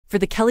For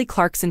the Kelly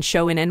Clarkson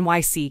show in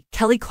NYC,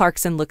 Kelly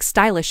Clarkson looks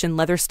stylish in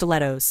leather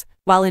stilettos,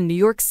 while in New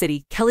York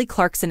City, Kelly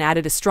Clarkson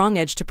added a strong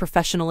edge to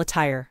professional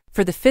attire.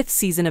 For the 5th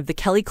season of the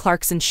Kelly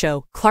Clarkson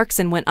show,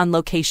 Clarkson went on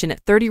location at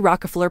 30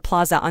 Rockefeller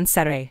Plaza on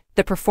Saturday.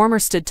 The performer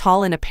stood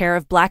tall in a pair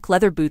of black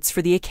leather boots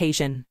for the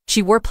occasion.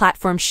 She wore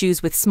platform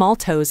shoes with small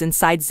toes and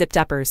side zipped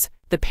uppers.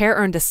 The pair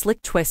earned a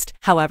slick twist,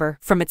 however,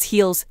 from its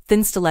heels,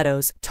 thin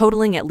stilettos,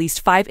 totaling at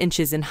least 5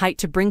 inches in height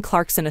to bring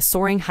Clarkson a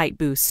soaring height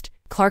boost.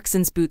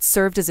 Clarkson's boots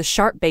served as a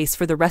sharp base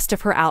for the rest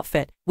of her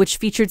outfit, which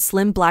featured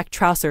slim black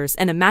trousers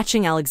and a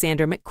matching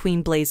Alexander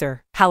McQueen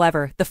blazer.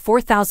 However, the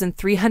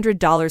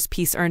 $4,300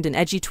 piece earned an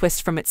edgy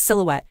twist from its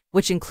silhouette,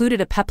 which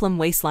included a peplum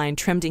waistline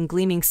trimmed in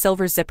gleaming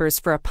silver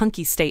zippers for a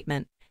punky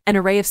statement. An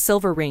array of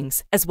silver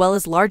rings, as well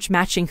as large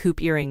matching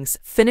hoop earrings,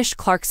 finished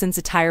Clarkson's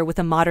attire with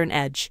a modern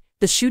edge.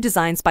 The shoe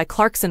designs by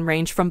Clarkson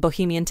range from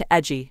bohemian to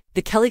edgy.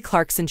 The Kelly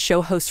Clarkson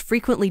show host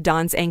frequently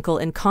dons ankle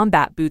and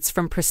combat boots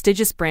from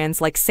prestigious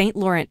brands like Saint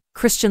Laurent,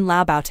 Christian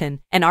Louboutin,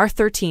 and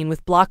R13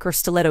 with block or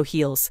stiletto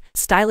heels.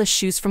 Stylish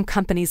shoes from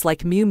companies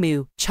like Miu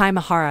Miu, Chai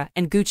Mahara,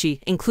 and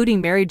Gucci,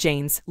 including Mary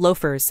Jane's,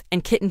 loafers,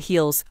 and kitten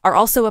heels, are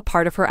also a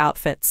part of her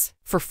outfits.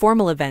 For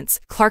formal events,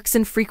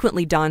 Clarkson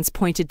frequently dons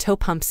pointed toe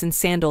pumps and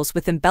sandals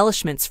with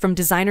embellishments from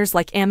designers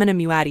like Amina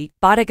Muaddi,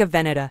 Bottega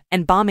Veneta,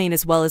 and Balmain,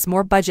 as well as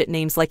more budget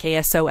names like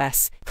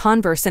ASOS.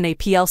 Converse and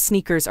APL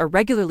sneakers are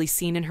regularly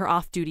seen in her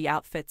off-duty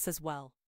outfits as well.